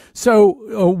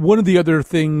 So one of the other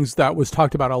things that was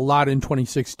talked about a lot in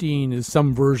 2016 is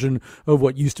some version of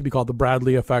what used to be called the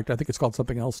Bradley effect. I think it's called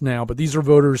something else now, but these are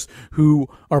voters who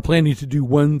are planning to do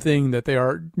one thing that they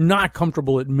are not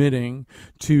comfortable admitting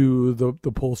to the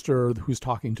pollster who's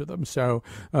talking to them. So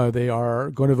they are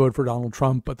going to vote for Donald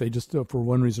Trump, but they just, for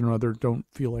one reason or another, don't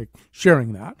feel like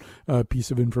sharing that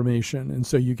piece of information. And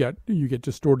so you get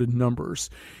distorted numbers.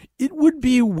 It would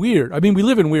be weird. I mean, we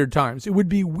live in weird times. It would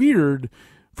be weird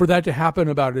for that to happen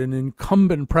about an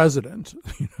incumbent president.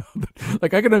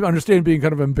 Like, I can understand being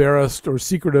kind of embarrassed or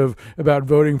secretive about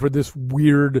voting for this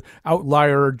weird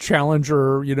outlier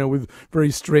challenger, with very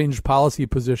strange policy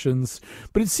positions.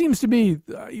 But it seems to me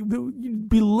you'd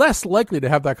be less likely to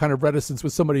have that kind of reticence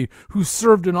with somebody who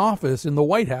served in office in the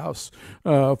White House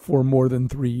for more than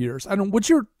 3 years. What's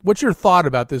your thought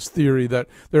about this theory that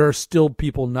there are still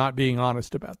people not being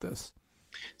honest about this?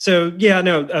 So,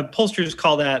 pollsters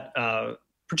call that,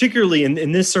 particularly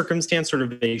in this circumstance, sort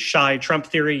of a shy Trump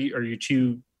theory. Are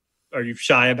you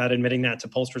shy about admitting that to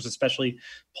pollsters, especially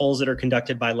polls that are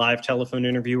conducted by live telephone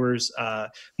interviewers?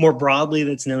 More broadly,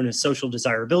 that's known as social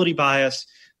desirability bias,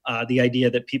 the idea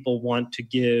that people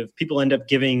end up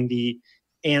giving the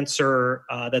answer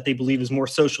that they believe is more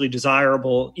socially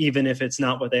desirable, even if it's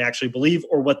not what they actually believe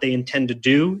or what they intend to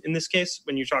do in this case,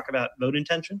 when you talk about vote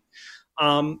intention.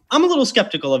 I'm a little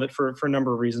skeptical of it for a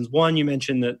number of reasons. One, you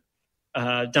mentioned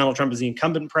that Donald Trump is the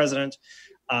incumbent president.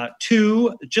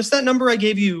 Two, just that number I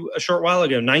gave you a short while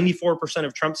ago, 94%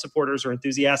 of Trump supporters are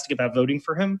enthusiastic about voting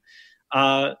for him.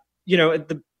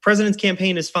 The president's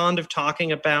campaign is fond of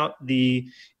talking about the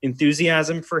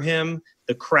enthusiasm for him,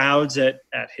 the crowds at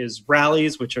his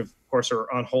rallies, which of course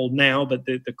are on hold now, but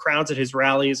the crowds at his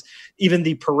rallies, even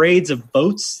the parades of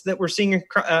boats that we're seeing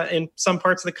in some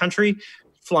parts of the country,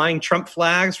 flying Trump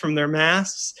flags from their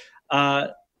masts.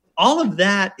 All of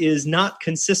that is not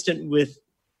consistent with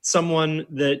someone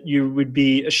that you would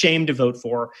be ashamed to vote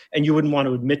for, and you wouldn't want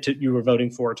to admit to you were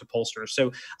voting for to pollsters.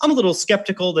 So I'm a little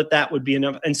skeptical that would be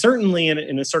enough. And certainly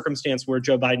in a circumstance where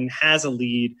Joe Biden has a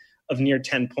lead of near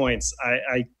 10 points,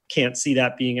 I can't see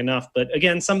that being enough. But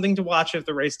again, something to watch if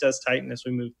the race does tighten as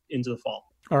we move into the fall.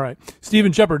 All right.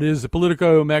 Stephen Shepard is the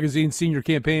Politico magazine senior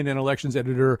campaign and elections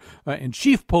editor and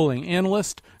chief polling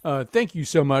analyst. Thank you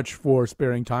so much for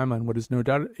sparing time on what is no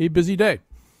doubt a busy day.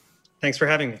 Thanks for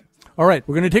having me. All right.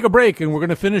 We're going to take a break, and we're going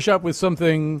to finish up with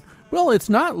something, well, it's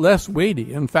not less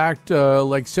weighty. In fact,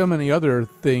 like so many other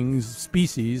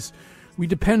species, we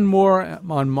depend more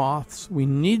on moths. We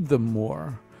need them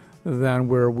more than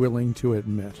we're willing to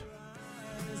admit.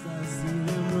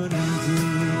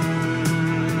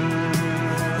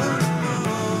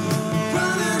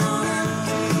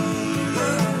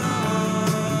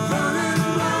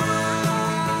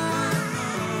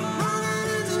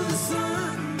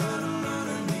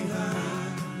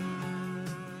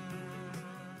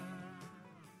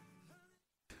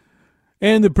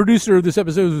 And the producer of this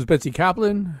episode was Betsy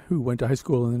Kaplan, who went to high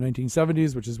school in the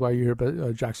 1970s, which is why you hear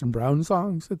Jackson Browne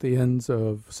songs at the ends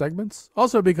of segments.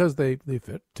 Also because they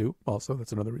fit, too. Also,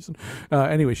 that's another reason.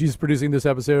 Anyway, she's producing this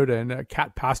episode, and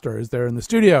Kat Pastor is there in the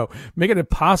studio, making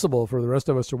it possible for the rest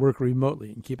of us to work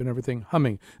remotely and keeping everything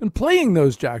humming and playing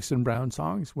those Jackson Browne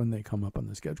songs when they come up on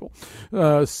the schedule.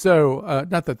 Not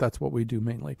that that's what we do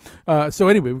mainly. So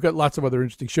anyway, we've got lots of other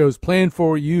interesting shows planned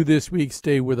for you this week.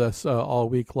 Stay with us all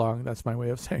week long. That's my way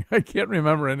of saying I can't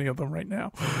remember any of them right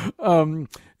now.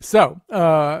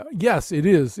 Yes, it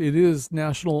is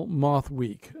National Moth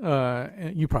Week.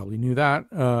 You probably knew that,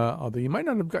 although you might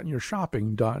not have gotten your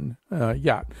shopping done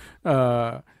yet.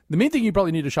 The main thing you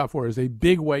probably need to shop for is a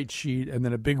big white sheet and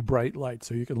then a big bright light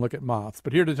so you can look at moths.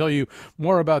 But here to tell you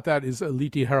more about that is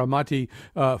Aliti Haramati,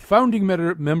 founding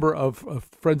member of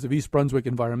Friends of East Brunswick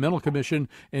Environmental Commission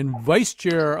and vice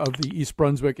chair of the East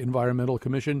Brunswick Environmental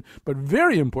Commission, but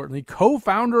very importantly,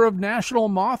 co-founder of National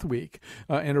Moth Week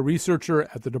and a researcher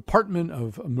at the Department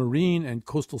of Marine and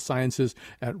Coastal Sciences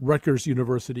at Rutgers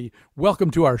University.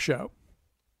 Welcome to our show.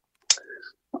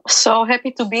 So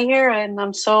happy to be here, and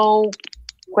I'm so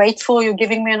grateful you're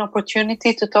giving me an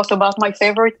opportunity to talk about my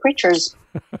favorite creatures.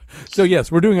 So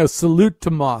yes, we're doing a salute to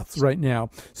moths right now.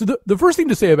 So the first thing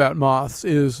to say about moths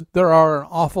is there are an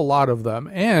awful lot of them.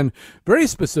 And very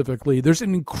specifically, there's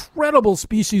an incredible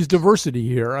species diversity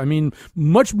here. I mean,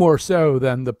 much more so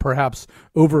than the perhaps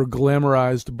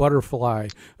over-glamorized butterfly.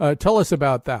 Tell us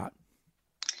about that.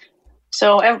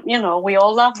 So, we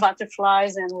all love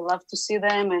butterflies and we love to see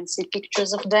them and see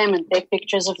pictures of them and take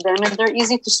pictures of them. And they're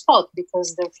easy to spot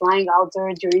because they're flying out there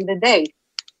during the day.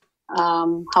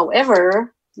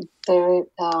 However, the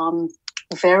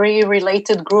very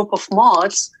related group of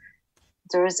moths,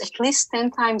 there's at least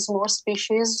 10 times more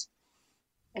species.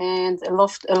 And a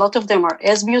lot of them are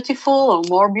as beautiful or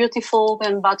more beautiful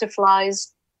than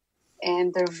butterflies.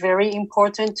 And they're very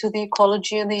important to the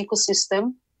ecology and the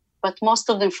ecosystem. But most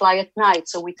of them fly at night,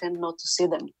 so we tend not to see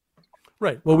them.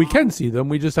 Right. Well, we can see them.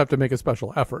 We just have to make a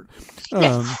special effort.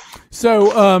 The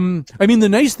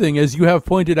nice thing, as you have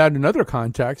pointed out in other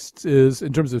contexts, is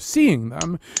in terms of seeing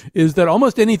them, is that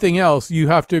almost anything else, you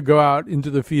have to go out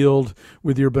into the field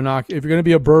with your binoculars. If you're going to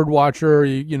be a bird watcher,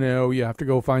 you have to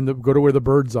go to where the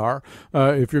birds are.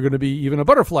 If you're going to be even a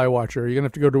butterfly watcher, you're going to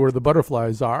have to go to where the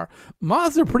butterflies are.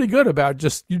 Moths are pretty good about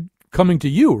just coming to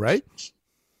you, right?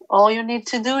 All you need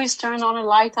to do is turn on a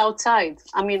light outside.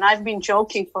 I mean, I've been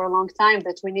joking for a long time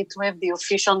that we need to have the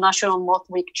official National Moth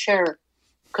Week chair,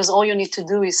 because all you need to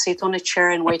do is sit on a chair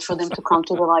and wait for them to come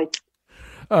to the light.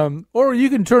 Or you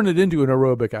can turn it into an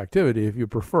aerobic activity if you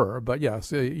prefer. But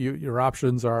yes, your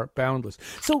options are boundless.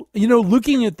 So,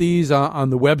 looking at these on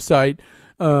the website,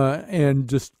 and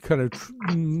just kind of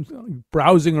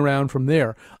browsing around from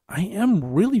there, I am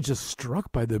really just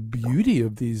struck by the beauty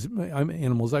of these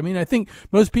animals. I mean, I think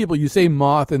most people, you say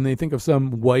moth and they think of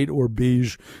some white or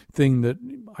beige thing that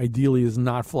ideally is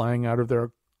not flying out of their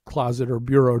closet or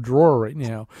bureau drawer right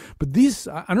now. But these,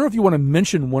 I don't know if you want to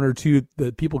mention one or two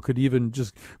that people could even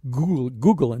just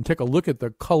Google and take a look at the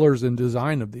colors and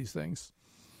design of these things.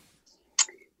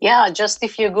 Yeah, just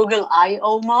if you Google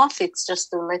I.O. moth, it's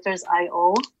just the letters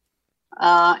I.O.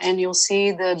 And you'll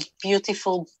see the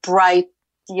beautiful, bright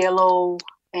yellow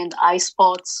and eye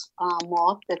spots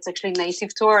moth that's actually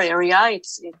native to our area.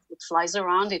 It flies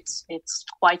around. It's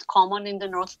quite common in the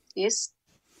Northeast.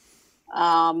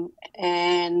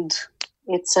 And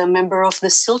it's a member of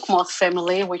the silk moth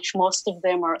family, which most of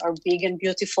them are big and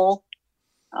beautiful.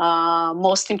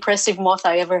 Most impressive moth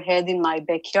I ever had in my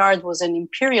backyard was an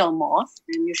imperial moth,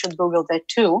 and you should Google that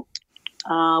too,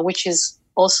 which is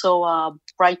also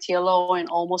bright yellow and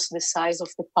almost the size of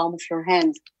the palm of your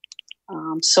hand.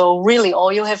 So really,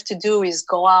 all you have to do is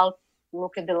go out,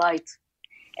 look at the light.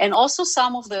 And also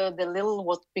some of the little,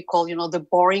 what we call, the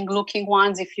boring looking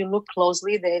ones, if you look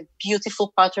closely, they have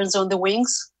beautiful patterns on the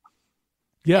wings.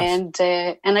 Yes.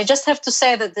 And I just have to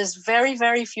say that there's very,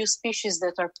 very few species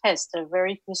that are pests. There are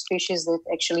very few species that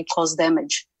actually cause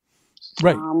damage.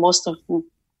 Right. Most of them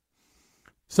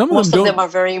are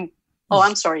very... Oh,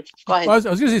 I'm sorry. Go ahead. I was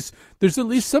going to say, there's at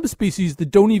least some species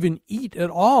that don't even eat at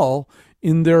all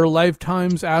in their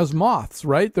lifetimes as moths,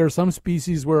 right? There are some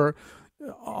species where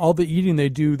all the eating they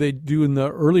do in the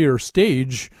earlier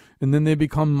stage, and then they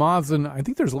become moths. And I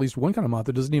think there's at least one kind of moth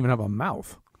that doesn't even have a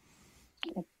mouth.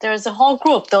 There's a whole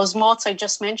group. Those moths I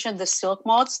just mentioned, the silk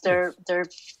moths, they're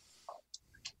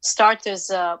start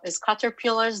as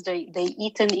caterpillars. They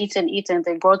eat and eat and eat, and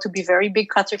they grow to be very big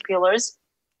caterpillars.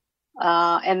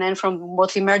 And then from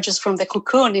what emerges from the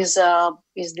cocoon is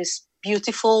this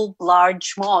beautiful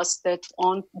large moths that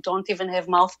don't even have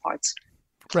mouth parts.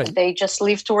 Right. They just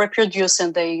live to reproduce,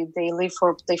 and they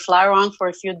fly around for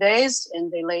a few days,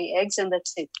 and they lay eggs, and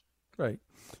that's it. Right.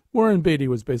 Warren Beatty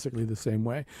was basically the same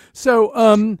way. So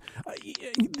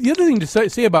the other thing to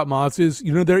say about moths is,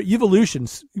 their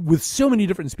evolutions with so many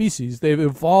different species, they've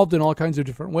evolved in all kinds of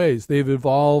different ways. They've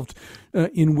evolved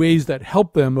in ways that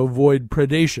help them avoid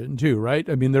predation too, right?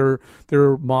 I mean, there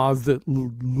are moths that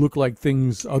look like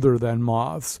things other than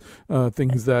moths,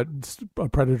 things that a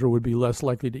predator would be less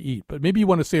likely to eat. But maybe you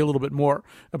want to say a little bit more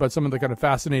about some of the kind of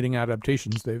fascinating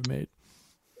adaptations they've made.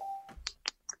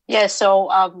 Yeah, so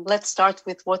let's start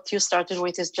with what you started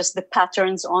with, is just the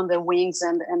patterns on the wings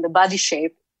and the body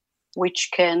shape, which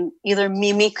can either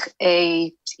mimic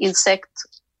a insect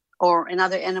or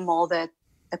another animal that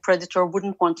a predator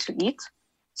wouldn't want to eat.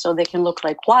 So they can look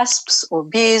like wasps or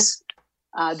bees.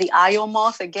 The Io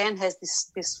moth, again, has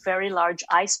this very large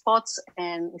eye spots.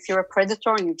 And if you're a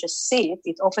predator and you just see it,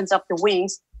 it opens up the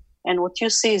wings. And what you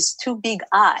see is two big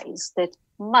eyes that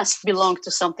must belong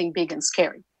to something big and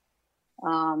scary.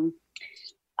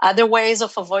 Other ways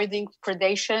of avoiding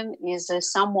predation is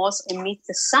some moths emit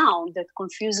a sound that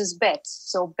confuses bats.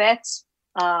 So bats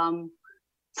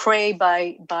prey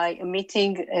by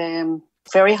emitting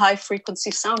very high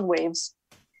frequency sound waves,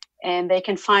 and they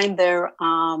can find their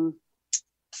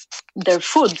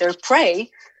food, their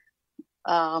prey,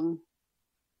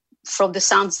 from the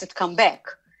sounds that come back.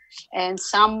 And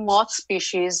some moth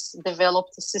species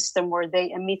developed a system where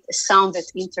they emit a sound that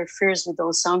interferes with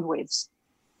those sound waves.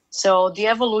 So the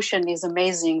evolution is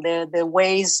amazing. The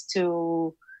ways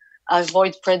to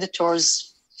avoid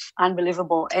predators,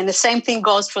 unbelievable. And the same thing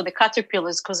goes for the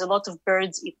caterpillars, because a lot of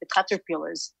birds eat the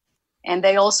caterpillars. And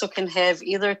they also can have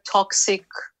either toxic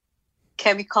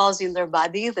chemicals in their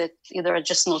body that either are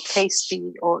just not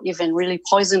tasty or even really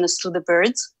poisonous to the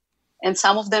birds. And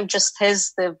some of them just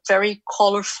has the very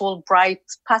colorful, bright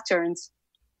patterns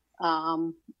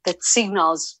that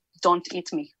signals, don't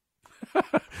eat me.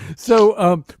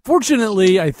 So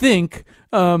fortunately, I think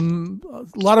a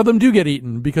lot of them do get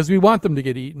eaten because we want them to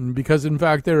get eaten, because in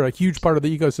fact they're a huge part of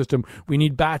the ecosystem. We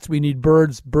need bats, we need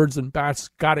birds and bats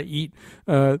got to eat.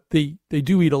 They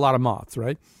do eat a lot of moths,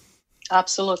 right?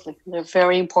 Absolutely. They're a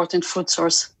very important food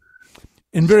source.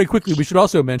 And very quickly, we should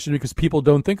also mention, because people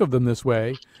don't think of them this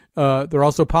way, they're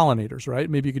also pollinators, right?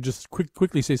 Maybe you could just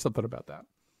quickly say something about that.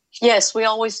 Yes, we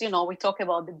always, we talk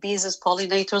about the bees as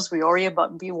pollinators. We worry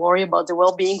about the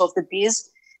well-being of the bees.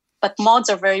 But moths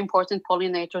are very important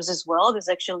pollinators as well. There's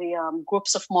actually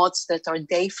groups of moths that are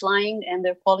day flying and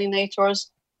they're pollinators.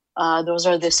 Those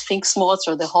are the sphinx moths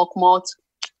or the hawk moths.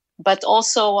 But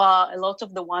also a lot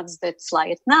of the ones that fly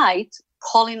at night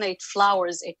pollinate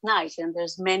flowers at night. And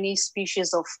there's many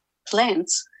species of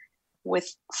plants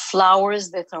with flowers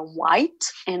that are white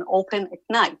and open at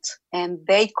night. And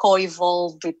they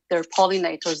co-evolve with their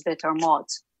pollinators that are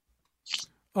moths.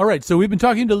 All right, so we've been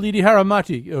talking to Lidi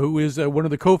Haramati, who is one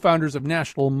of the co-founders of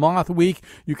National Moth Week.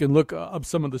 You can look up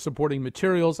some of the supporting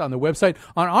materials on the website.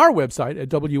 On our website at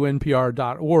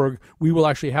WNPR.org, we will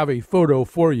actually have a photo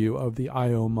for you of the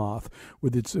Io moth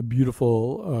with its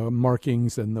beautiful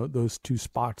markings and those two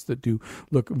spots that do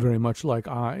look very much like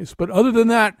eyes. But other than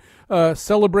that,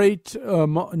 celebrate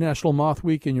National Moth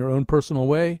Week in your own personal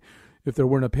way. If there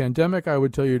weren't a pandemic, I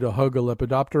would tell you to hug a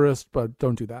lepidopterist, but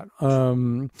don't do that.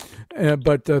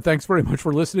 But thanks very much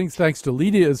for listening. Thanks to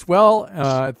Lidi as well.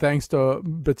 Thanks to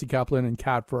Betsy Kaplan and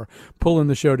Kat for pulling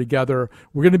the show together.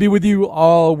 We're going to be with you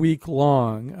all week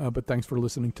long, but thanks for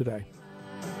listening today.